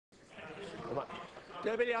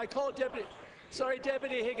Deputy, I call Deputy. Sorry,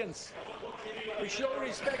 Deputy Higgins. We show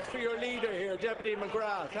respect for your leader here, Deputy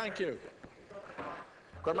McGrath. Thank you.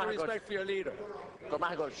 Show respect for your leader.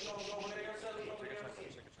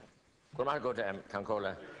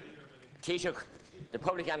 Taoiseach, the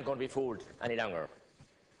public aren't going to be fooled any longer.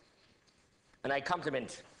 And I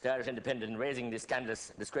compliment the Irish Independent in raising the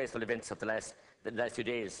scandalous, disgraceful events of the last few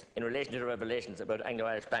days in relation to the revelations about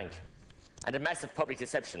Anglo-Irish Bank and the massive public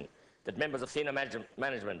deception that members of senior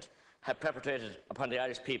management have perpetrated upon the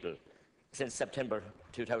Irish people since September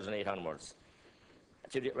 2008 onwards,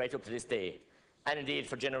 right up to this day, and indeed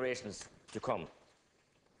for generations to come.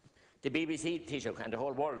 The BBC, Taoiseach, and the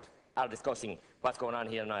whole world are discussing what's going on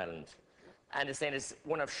here in Ireland, and it's saying it's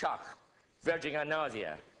one of shock, verging on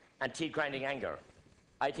nausea, and teeth-grinding anger.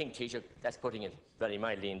 I think, Taoiseach, that's putting it very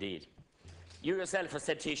mildly indeed. You yourself have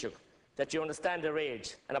said, Taoiseach, that you understand the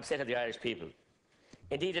rage and upset of the Irish people.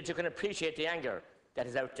 Indeed, that you can appreciate the anger that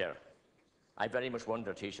is out there. I very much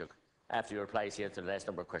wonder, Taoiseach, after your replies here to the last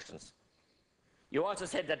number of questions. You also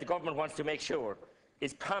said that the government wants to make sure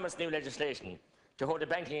its promised new legislation to hold a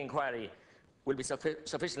banking inquiry will be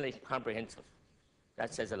sufficiently comprehensive.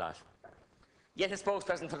 That says a lot. Yet a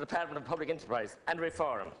spokesperson for the Department of Public Enterprise and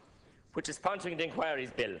Reform, which is sponsoring the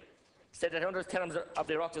inquiries bill, said that under the terms of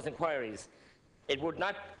the Oireachtas inquiries, it would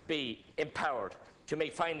not be empowered to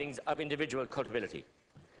make findings of individual culpability.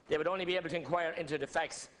 They would only be able to inquire into the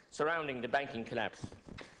facts surrounding the banking collapse.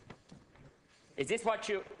 Is this what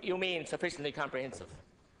you mean, sufficiently comprehensive?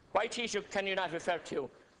 Why, Taoiseach, can you not refer to,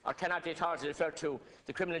 or cannot the authority refer to,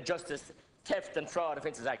 the Criminal Justice Theft and Fraud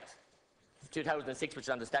Offences Act 2006, which is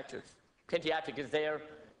on the statutes? Plenty of articles there,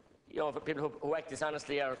 for people who act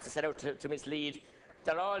dishonestly or to set out to mislead.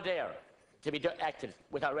 They're all there to be acted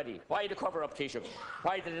with already. Why the cover-up, Taoiseach?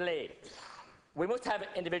 Why the delay? We must have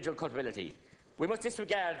individual culpability. We must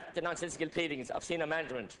disregard the nonsensical pleadings of senior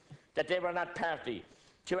management that they were not party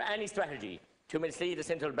to any strategy to mislead the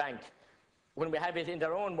central bank, when we have it in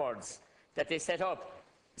their own words that they set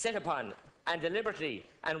upon, and deliberately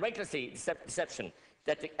and recklessly deception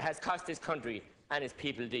that has cost this country and its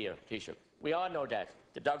people dear, Taoiseach. We all know that.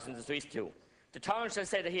 The dogs in the streets too. The Taoiseach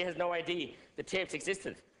said that he has no idea the tapes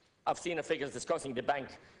existed of senior figures discussing the bank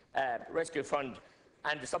rescue fund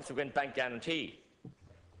and the subsequent bank guarantee.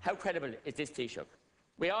 How credible is this, Taoiseach?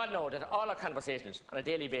 We all know that all our conversations on a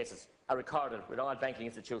daily basis are recorded with all banking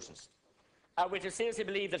institutions. Are we to seriously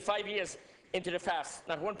believe that 5 years into the farce,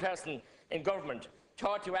 not one person in government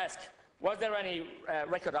thought to ask, was there any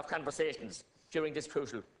record of conversations during this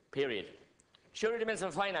crucial period? Surely the Minister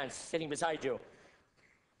of Finance, sitting beside you,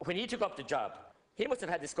 when he took up the job, he must have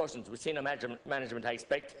had discussions with senior management, I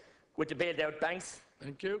expect, with the bailed-out banks.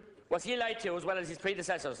 Thank you. Was he lied to, as well as his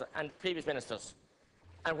predecessors and previous ministers?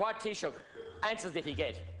 And what, Taoiseach, answers did he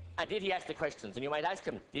get? And did he ask the questions? And you might ask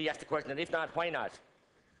him, did he ask the question? And if not, why not?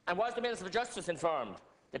 And was the Minister for Justice informed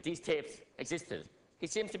that these tapes existed? He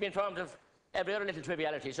seems to be informed of every other little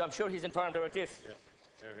triviality, so I'm sure he's informed about this. Yeah.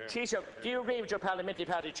 Taoiseach, do you agree with your Parliamentary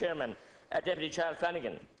Party Chairman, Deputy Charles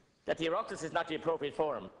Flanagan, that the Oireachtas is not the appropriate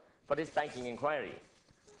forum for this banking inquiry?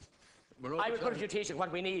 I would put it to you, Taoiseach,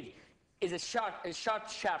 what we need is a short,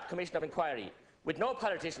 sharp commission of inquiry with no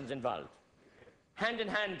politicians involved, hand in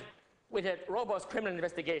hand with a robust criminal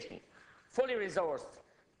investigation, fully resourced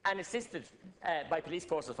and assisted by police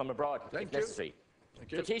forces from abroad if necessary.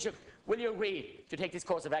 So, Taoiseach, will you agree to take this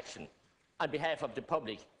course of action on behalf of the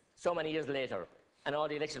public so many years later, and all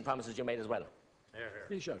the election promises you made as well?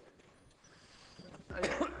 Taoiseach.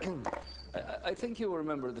 I think you were a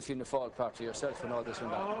member of the Fianna Fáil party yourself when all this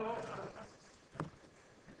went on.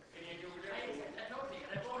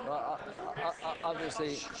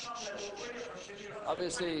 Obviously,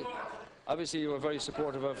 you were very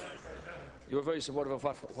supportive of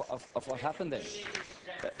what happened then.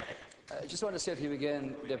 I just want to say to you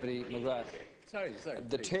again, Deputy McGrath. Sorry.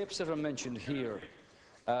 The tapes that are mentioned here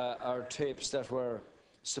are tapes that were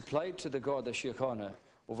supplied to the Garda Síochána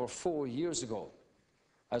over 4 years ago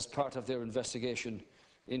as part of their investigation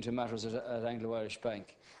into matters at Anglo-Irish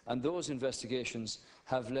Bank. And those investigations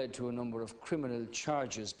have led to a number of criminal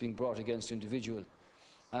charges being brought against individuals.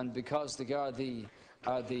 And because the Gardaí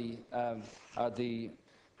are the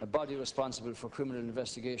body responsible for criminal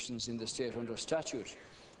investigations in the state under statute,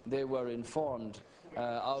 they were informed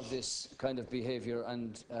of this kind of behaviour,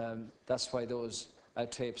 and that's why those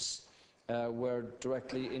tapes were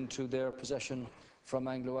directly into their possession from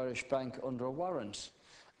Anglo-Irish Bank under warrant.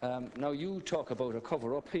 Now, you talk about a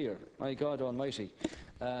cover-up here. My God Almighty.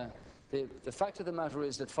 The fact of the matter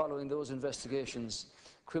is that following those investigations,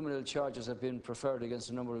 criminal charges have been preferred against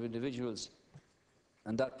a number of individuals,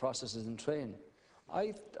 and that process is in train.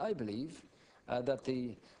 I believe that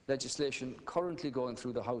the legislation currently going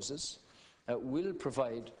through the Houses will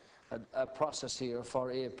provide a process here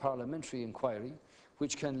for a parliamentary inquiry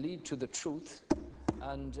which can lead to the truth,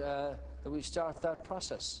 and that we start that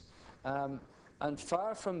process. And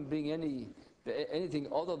far from being anything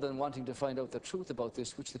other than wanting to find out the truth about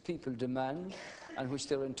this, which the people demand and which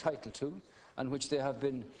they're entitled to, and which they have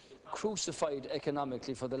been crucified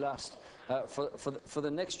economically for the last, for the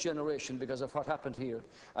next generation because of what happened here.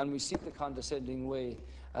 And we see the condescending way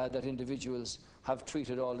that individuals have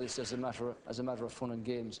treated all this as a matter of fun and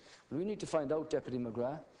games. What we need to find out, Deputy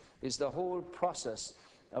McGrath, is the whole process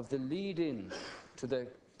of the lead-in to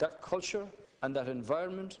that culture and that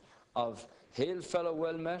environment of hail fellow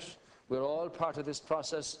well met. We're all part of this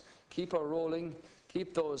process. Keep her rolling,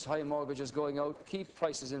 keep those high mortgages going out, keep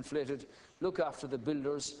prices inflated, look after the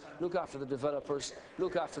builders, look after the developers,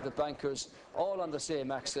 look after the bankers, all on the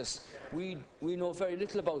same axis. We know very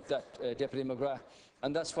little about that, Deputy McGrath,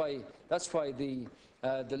 and that's why the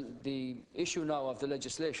issue now of the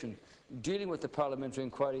legislation dealing with the parliamentary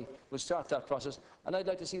inquiry will start that process, and I'd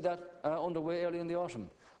like to see that underway early in the autumn.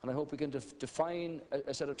 And I hope we can define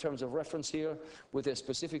a set of terms of reference here with a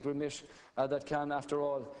specific remit that can, after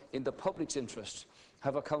all, in the public's interest,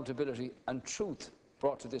 have accountability and truth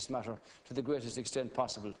brought to this matter to the greatest extent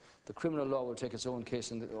possible. The criminal law will take its own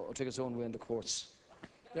case or take its own way in the courts.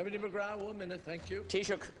 Deputy McGrath, 1 minute, thank you.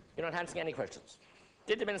 Taoiseach, you're not answering any questions.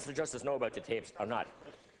 Did the Minister of Justice know about the tapes or not?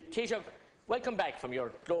 Taoiseach, welcome back from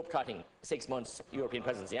your globe-trotting 6 months European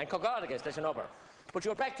presidency, and congratulations, that's an upper. But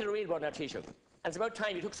you're back to the real world now, Taoiseach. And it's about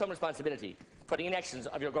time you took some responsibility for the inactions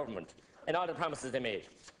of your government and all the promises they made.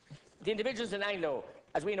 The individuals in Anglo,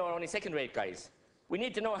 as we know, are only second-rate guys. We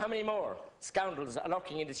need to know how many more scoundrels are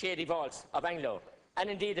lurking in the shady vaults of Anglo, and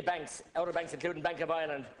indeed the banks, other banks including Bank of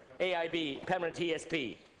Ireland, AIB, Permanent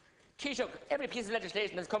TSP. Taoiseach, every piece of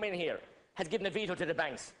legislation that's come in here has given a veto to the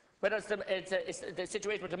banks. Whether it's the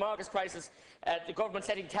situation with the mortgage crisis, the government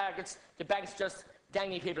setting targets, the banks just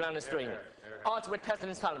dangling people on a string. Also with personal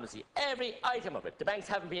insolvency, every item of it, the banks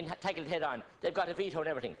haven't been tackled head on. They've got a veto and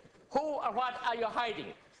everything. Who or what are you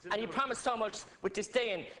hiding? And you promised so much with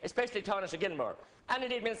disdain, especially Taoiseach Gilmore. And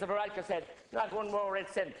indeed, Minister Varadkar said, not one more red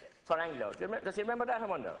cent for Anglo. Does he remember that, I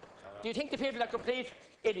wonder? Do you think the people are complete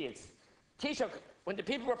idiots? Taoiseach, when the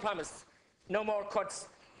people were promised no more cuts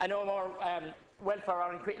and no more welfare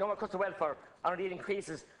or no more cuts to welfare, or indeed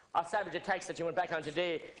increases of savage attacks that you went back on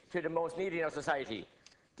today to the most needy in our society,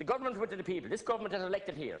 the government went to the people. This government is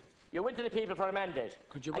elected here. You went to the people for a mandate.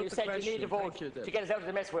 Could you and you said you need a vote to get us out of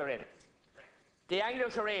the mess we're in. The Anglo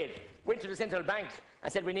charade went to the central bank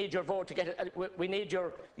and said we need your vote to get we need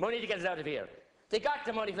your money to get us out of here. They got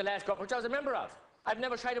the money for the last government, which I was a member of. I've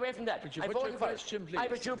never shied away from that. Could you put your question, please? I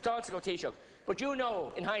was duped also, Taoiseach. But you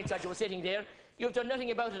know, in hindsight, you were sitting there. You've done nothing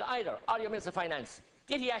about it either, or your Minister of Finance.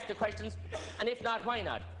 Did he ask the questions? And if not, why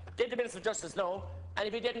not? Did the Minister of Justice know? And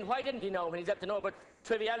if he didn't, why didn't he know when he's up to know about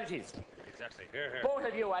trivialities? Exactly. Here. Both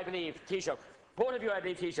of you, I believe, Taoiseach. Both of you, I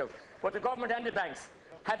believe, Taoiseach. But the government and the banks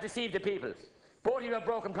have deceived the people. Both of you have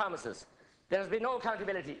broken promises. There has been no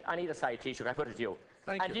accountability on either side, Taoiseach, I put it to you.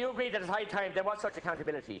 Thank you. Do you agree that it's high time there was such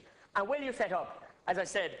accountability? And will you set up, as I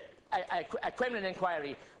said, a criminal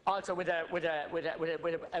inquiry also with a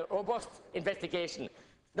robust investigation?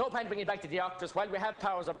 No point bringing it back to the Oireachtas. While we have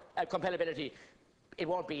powers of compellability, it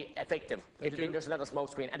won't be effective. It'll be just another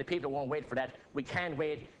smokescreen, and the people won't wait for that. We can't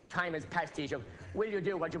wait. Time has passed, Taoiseach. Will you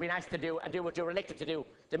do what you've been asked to do and do what you're elected to do?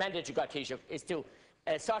 The mandate you got, Taoiseach, is to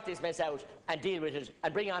sort this mess out and deal with it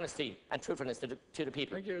and bring honesty and truthfulness to the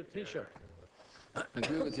people. Thank you, Taoiseach. I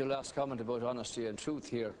agree with your last comment about honesty and truth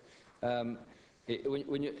here.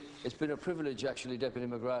 It's been a privilege, actually, Deputy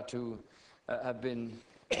McGrath, to have been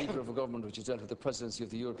Speaker of a government which has dealt with the presidency of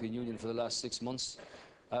the European Union for the last 6 months.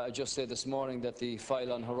 I just said this morning that the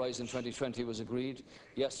file on Horizon 2020 was agreed.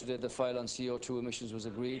 Yesterday, the file on CO2 emissions was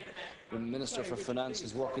agreed. The Minister for Finance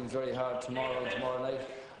is working very hard tomorrow and tomorrow night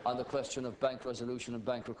on the question of bank resolution and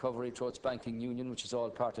bank recovery towards banking union, which is all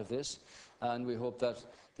part of this. And we hope that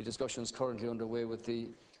the discussions currently underway with the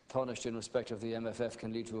Taoiseach in respect of the MFF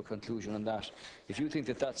can lead to a conclusion on that. If you think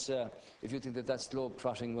that that's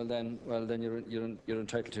globe-trotting, well then you're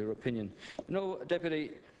entitled to your opinion. You know,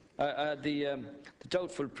 Deputy, I had the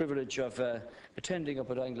doubtful privilege of attending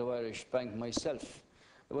up at Anglo-Irish Bank myself.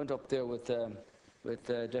 I went up there with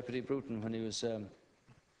Deputy Bruton when he was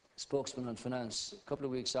spokesman on finance a couple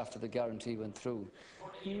of weeks after the guarantee went through.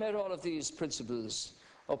 He met all of these principals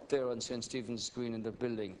up there on St. Stephen's Green in the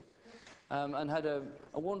building, and had a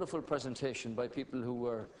wonderful presentation by people who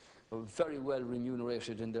were very well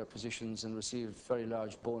remunerated in their positions and received very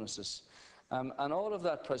large bonuses. And all of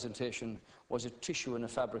that presentation was a tissue and a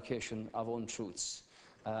fabrication of untruths,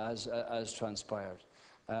 as transpired.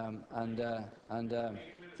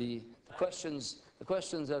 The questions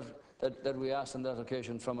that we asked on that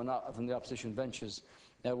occasion from the opposition benches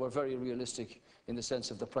were very realistic in the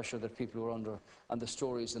sense of the pressure that people were under, and the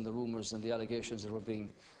stories and the rumours and the allegations that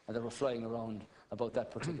were flying around about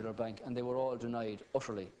that particular bank, and they were all denied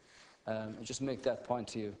utterly. Just make that point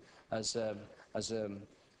to you as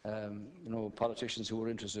politicians who were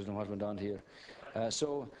interested in what went on here.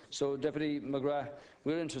 So Deputy McGrath,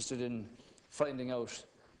 we're interested in finding out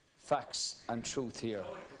facts and truth here,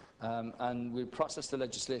 and we'll process the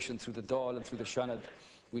legislation through the Dáil and through the Seanad.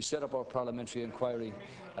 We set up our parliamentary inquiry,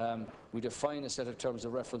 we define a set of terms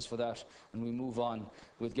of reference for that, and we move on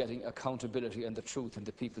with getting accountability and the truth in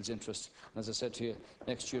the people's interest. And as I said to you,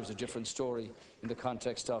 next year is a different story in the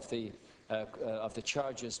context of the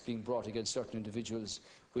charges being brought against certain individuals,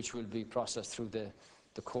 which will be processed through the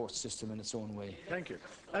court system in its own way. Thank you.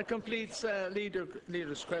 That completes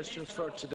leaders' questions for today.